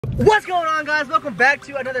What's going on, guys? Welcome back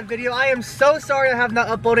to another video. I am so sorry I have not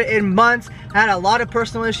uploaded in months. I had a lot of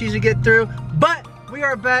personal issues to get through, but we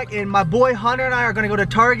are back, and my boy Hunter and I are gonna go to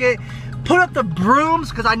Target, put up the brooms,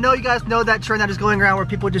 because I know you guys know that trend that is going around where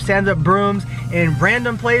people just stand up brooms in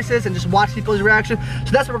random places and just watch people's reaction.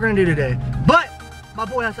 So that's what we're gonna do today. But my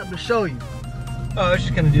boy has something to show you. Oh, I was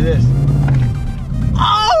just gonna do this.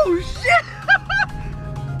 Oh shit!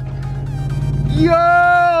 Yo,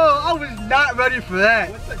 I was not ready for that.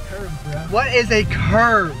 What's a curve, bro? What is a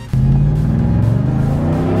curve?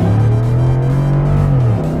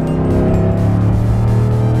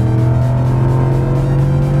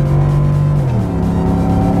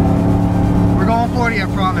 We're going 40, I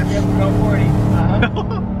promise. Yeah, we're going 40.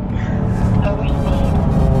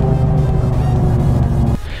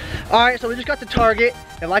 Alright, so we just got to Target,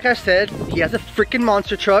 and like I said, he has a freaking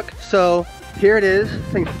monster truck, so here it is. This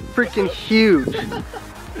thing's freaking huge.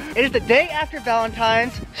 It is the day after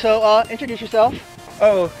Valentine's, so introduce yourself.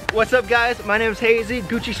 Oh, what's up, guys? My name's Hazy,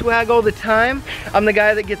 Gucci swag all the time. I'm the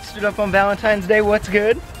guy that gets stood up on Valentine's Day. What's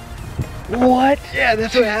good? What? Yeah,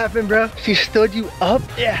 that's what happened, bro. She stood you up?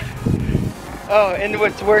 Yeah. Oh, and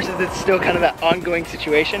what's worse is it's still kind of that ongoing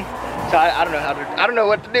situation. So I don't know how to, I don't know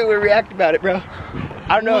what to do or react about it, bro.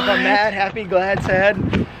 I don't know if I'm mad, happy, glad, sad.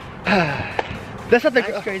 That's not the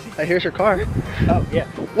That's crazy. Here's her car. Oh, yeah.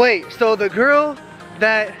 Wait, so the girl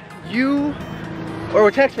that you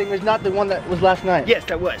were texting is not the one that was last night? Yes,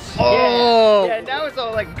 that was. Oh. Yeah, that was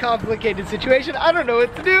all like a complicated situation. I don't know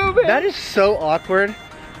what to do, man. That is so awkward.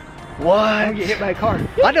 What? I'm gonna get hit by a car.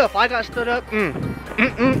 I know if I got stood up,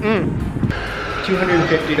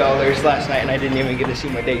 $250 last night, and I didn't even get to see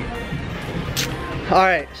my date. All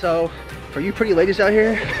right, so for you pretty ladies out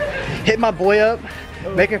here, hit my boy up,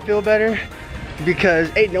 make him feel better, because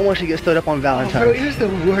ain't no one should get stood up on Valentine's. Bro, it was the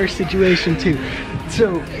worst situation too.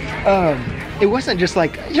 So, it wasn't just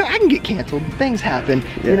like, you know, I can get canceled, things happen,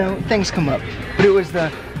 you know, things come up. But it was the,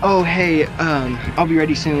 oh hey, I'll be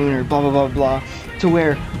ready soon, or blah, blah, blah, blah. To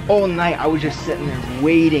where all night I was just sitting there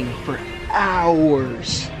waiting for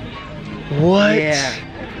hours. What? Yeah.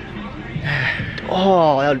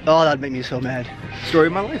 Oh, that'd make me so mad. Story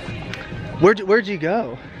of my life. Where'd you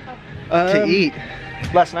go to eat?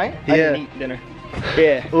 Last night? Yeah. I didn't eat dinner.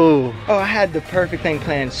 Yeah. Ooh. Oh, I had the perfect thing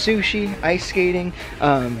planned. Sushi, ice skating,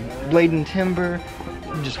 Blade and Timber,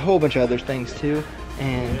 just a whole bunch of other things too.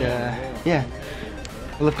 And yeah,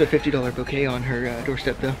 I left a $50 bouquet on her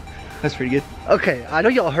doorstep though. That's pretty good. Okay, I know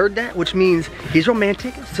y'all heard that, which means he's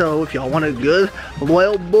romantic. So if y'all want a good,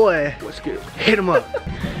 loyal boy, What's good? hit him up.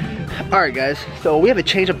 All right, guys. So we have a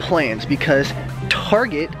change of plans because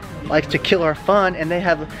Target likes to kill our fun, and they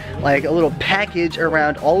have like a little package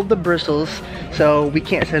around all of the bristles, so we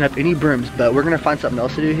can't set up any brooms. But we're gonna find something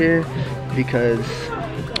else to do here because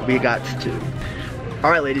we got to. All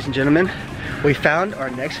right, ladies and gentlemen, we found our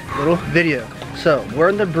next little video. So we're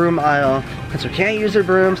in the broom aisle, since we can't use the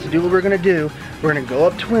brooms to do what we're gonna do. We're gonna go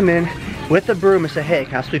up to women with the broom and say, hey,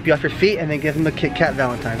 can I sweep you off your feet, and then give them a Kit Kat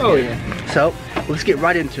Valentine's Oh gift. yeah. So let's get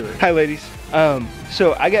right into it. Hi ladies.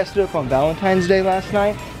 So I got stood up on Valentine's Day last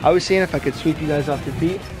night. I was seeing if I could sweep you guys off your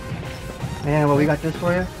feet. Man, well, we got this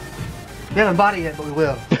for you. We haven't bought it yet, but we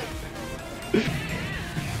will.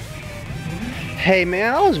 Hey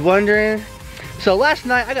man, I was wondering, so last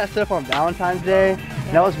night I got stood up on Valentine's Day,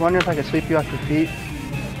 and I was wondering if I could sweep you off your feet.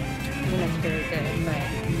 That's very good, but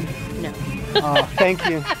no. Oh, thank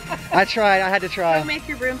you. I tried, I had to try. Don't make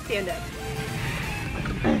your broom stand up.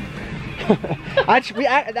 Actually,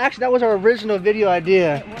 that was our original video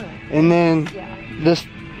idea, and then this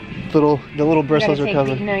the little bristles are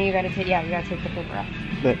covered. No, you gotta take, yeah, you gotta take the paper off.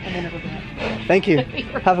 But And then it'll be it. thank you.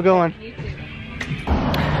 Have a good one.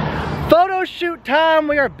 Photo shoot time.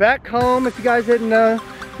 We are back home. If you guys didn't know,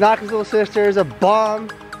 Naka's little sister is a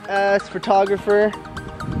bomb-ass photographer.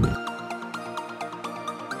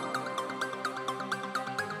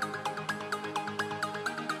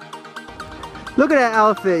 Look at that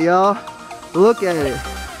outfit, y'all. Look at it.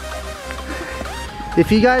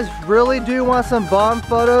 If you guys really do want some bomb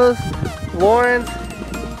photos, Lauren's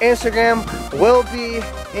Instagram will be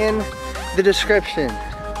in the description.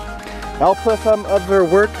 I'll put some of her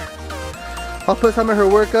work. I'll put some of her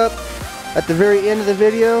work up at the very end of the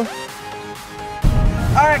video.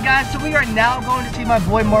 Alright guys, so we are now going to see my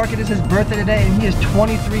boy Mark. It is his birthday today, and he is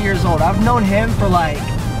 23 years old. I've known him for like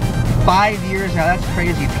 5 years now. That's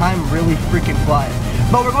crazy. Time really freaking flies.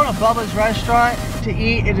 But we're going to Bubba's restaurant to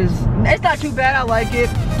eat. It's not too bad, I like it.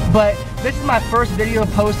 But this is my first video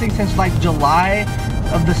posting since like July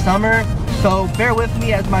of the summer. So bear with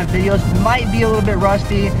me as my videos might be a little bit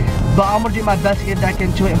rusty. but I'm gonna do my best to get back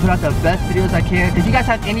into it and put out the best videos I can. If you guys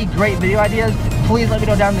have any great video ideas, please let me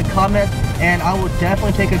know down in the comments, and I will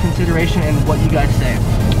definitely take a consideration in what you guys say.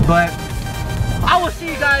 But I will see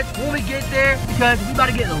you guys when we get there, because we about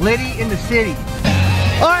to get litty in the city.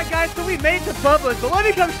 Alright guys, so we made it to Bubba's, but let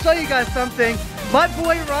me come show you guys something. My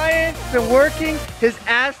boy Ryan's been working his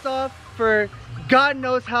ass off for God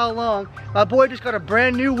knows how long. My boy just got a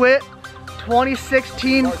brand new whip,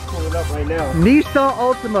 2016 Up right now. Nissan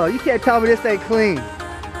Altima. You can't tell me this ain't clean.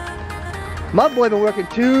 My boy been working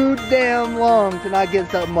too damn long to not get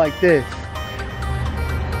something like this.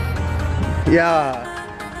 Yeah,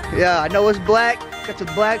 I know it's black. Got the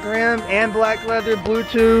black rim and black leather,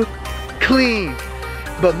 Bluetooth, clean.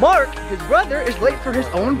 But Mark, his brother, is late for his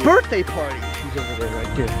own birthday party. He's over there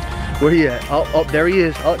right there. Where he at? Oh, there he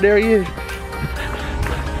is. Oh, there he is.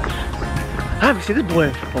 I haven't seen this boy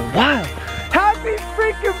in a while. Happy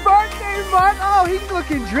freaking birthday, Mark! Oh, he's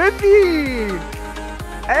looking drippy.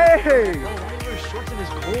 Hey. Why are you wearing shorts in this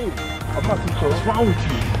cold? I'm not too cold. What's wrong with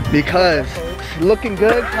you? Because looking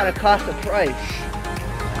good kind of costs a price.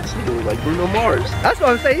 This nigga look like Bruno Mars. That's what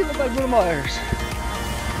I'm saying. He looks like Bruno Mars.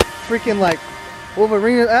 Freaking like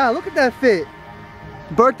Wolverine. Ah, look at that fit.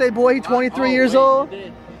 Birthday boy, he 23 years old.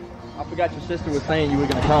 I forgot your sister was saying you were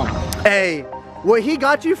gonna come. Hey, what he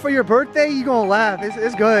got you for your birthday, you gonna laugh.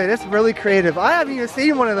 It's good. It's really creative. I haven't even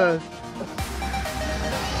seen one of those.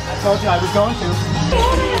 I told you I was going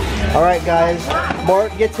to. All right, guys.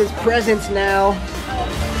 Mark gets his presents now.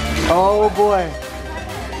 Oh boy.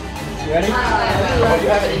 You ready? Oh, you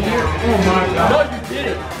have it in here? Oh my God. No, you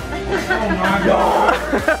didn't. Oh my God.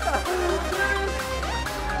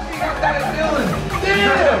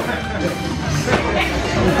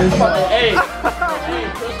 Hey,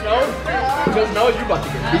 just knows you about to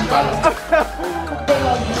get beat by this.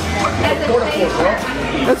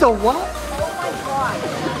 That's a what?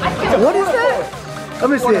 What is that? Let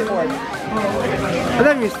me see it. I've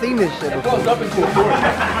never even seen this shit before. It goes up into a fort.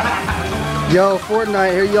 Yo,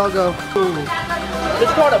 Fortnite, here y'all go.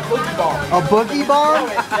 It's called a boogie bomb. A boogie bomb?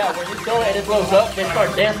 Yeah, when you throw it and it blows up, they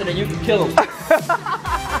start dancing and you can kill them.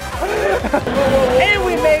 And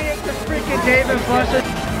we made it to freaking Dave and Buster's.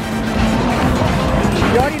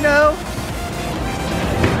 You already know.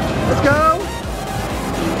 Let's go.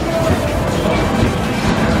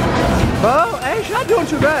 Oh, hey, she's not doing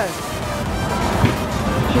too bad.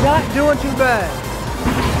 She's not doing too bad.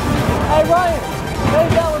 Hey, Ryan, lay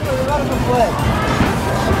down with her. We're about to play.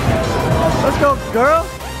 Let's go, girl.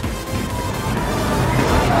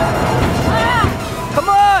 Come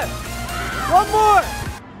on. One more.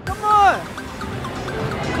 Come on.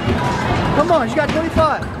 Come on, you got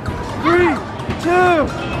 25. 3, 2,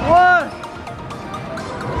 1.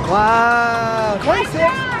 Wow. 26.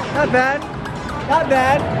 Not bad. Not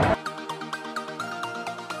bad.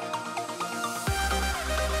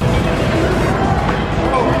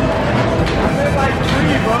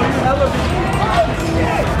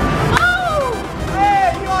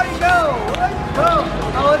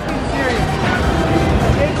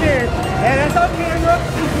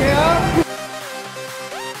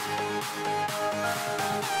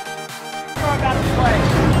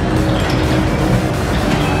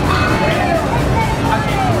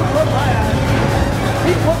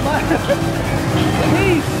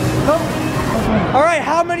 All right,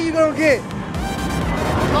 how many you gonna get?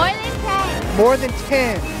 More than 10. More than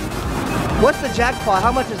 10. What's the jackpot?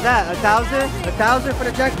 How much is that? 1,000? 1,000 for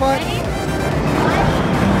the jackpot?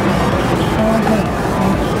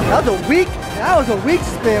 That was a weak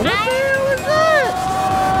spin. What the hell was that?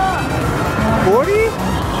 40?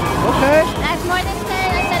 Okay. That's more than 10.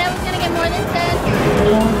 I said I was gonna get more than 10.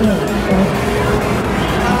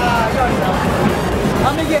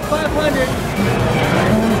 I'm gonna get 500.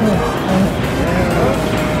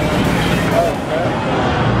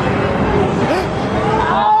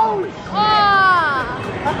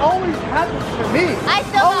 That always happens to me. I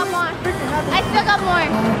still got more. I still got more.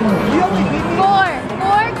 You only beat me.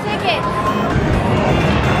 4 tickets.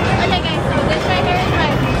 Okay guys, so this right here is my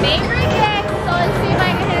favorite deck. So let's see if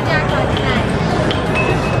I can hit a jackpot tonight.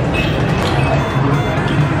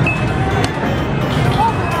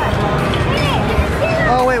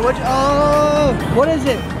 Oh wait, what is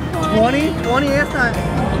it? 20? 20? That's not.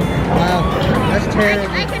 Wow, that's terrible.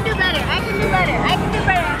 I can do better. I can do better. I can do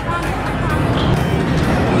better. I promise.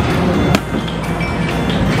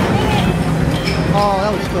 Oh,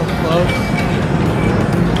 that was so close.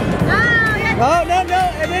 Oh, no,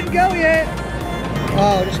 it didn't go yet.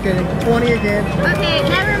 Oh, just kidding. 20 again. Okay,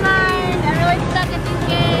 never mind. I'm really stuck at these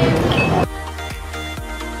games.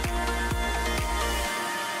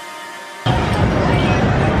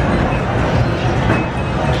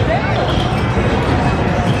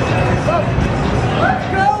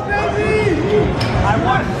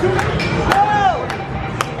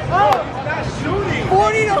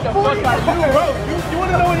 eating a 40. Bro, you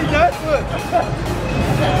want to know what he does? Look.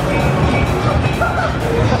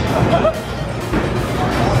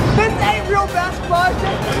 This ain't real basketball.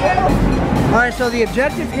 Alright, so the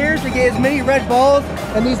objective here is to get as many red balls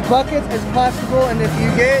in these buckets as possible, and if you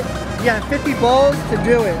get 50 balls to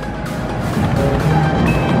do it.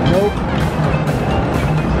 Nope.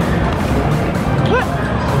 What?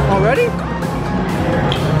 Already?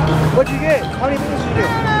 What'd you get? How many things did you get?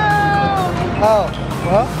 Oh,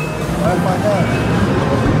 well, let's find out.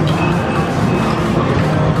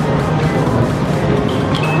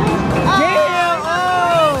 Damn!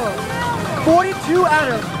 Oh! 42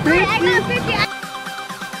 out of 50. Wait, I got 50.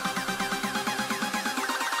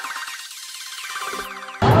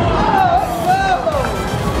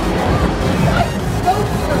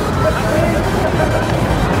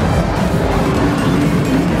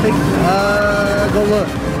 Go look.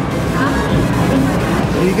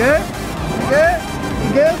 You good? You good? You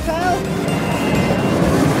good, Kyle?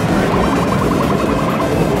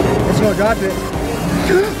 Let's go drop it.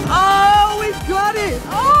 Oh, we got it!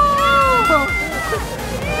 Oh!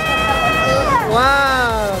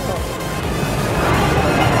 Wow!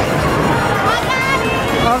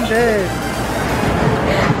 I'm dead.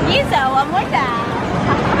 You saw one more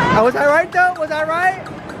time. Was I right though? Was I right?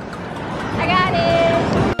 I got it.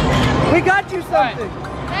 We got you something.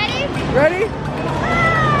 Ready? Ready?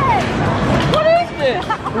 What is this?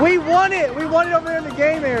 We won it. We won it over there in the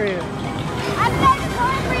game area. I'm so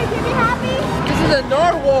hungry. Can you be happy? This is a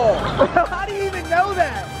narwhal. How do you even know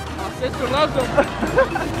that? My sister loves them.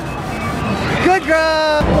 Good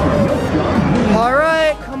job. All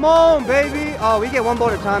right, come on, baby. Oh, we get one ball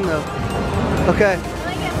at a time though. Okay. I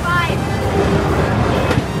only get 5.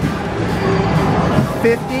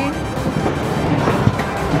 50.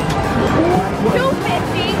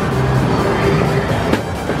 250.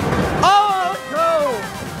 Oh, let's go.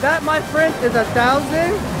 That, my friend, is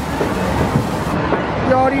 1,000.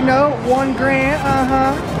 You already know, 1 grand.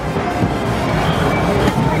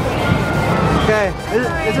 Okay.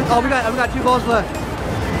 Is it, oh, we got 2 balls left.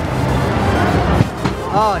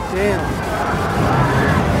 Oh, damn.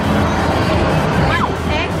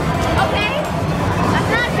 Okay. That's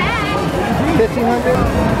not bad.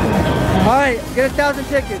 1,500. All right, get 1,000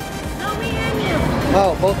 tickets. No, me and you.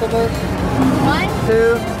 Oh, both of us? 1.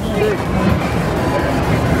 2, 3.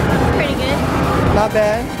 Pretty good. Not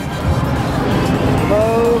bad.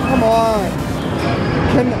 Oh, come on.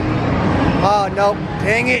 Oh, no.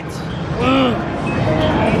 Dang it.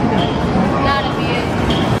 Gotta be it.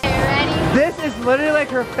 Okay, ready? This is literally like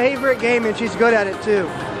her favorite game, and she's good at it too.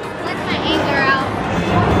 Let my anger out.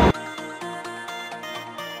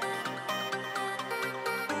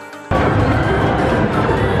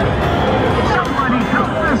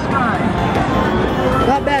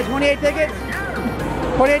 Not bad. 28 tickets?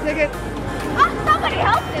 28 tickets? Oh, somebody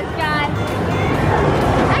help this guy.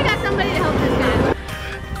 I got somebody to help this guy.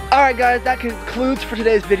 Alright guys, that concludes for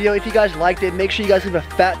today's video. If you guys liked it, make sure you guys leave a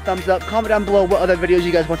fat thumbs up. Comment down below what other videos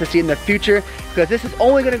you guys want to see in the future, because this is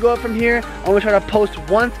only going to go up from here. I'm going to try to post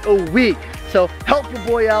once a week. So help your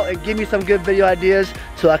boy out and give me some good video ideas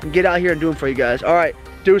so I can get out here and do them for you guys. Alright,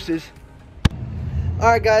 deuces.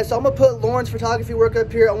 Alright guys, so I'm going to put Lauren's photography work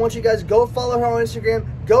up here. I want you guys to go follow her on Instagram,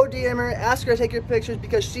 go DM her, ask her to take your pictures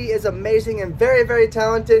because she is amazing and very, very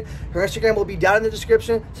talented. Her Instagram will be down in the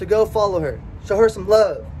description, so go follow her. Show her some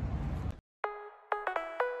love.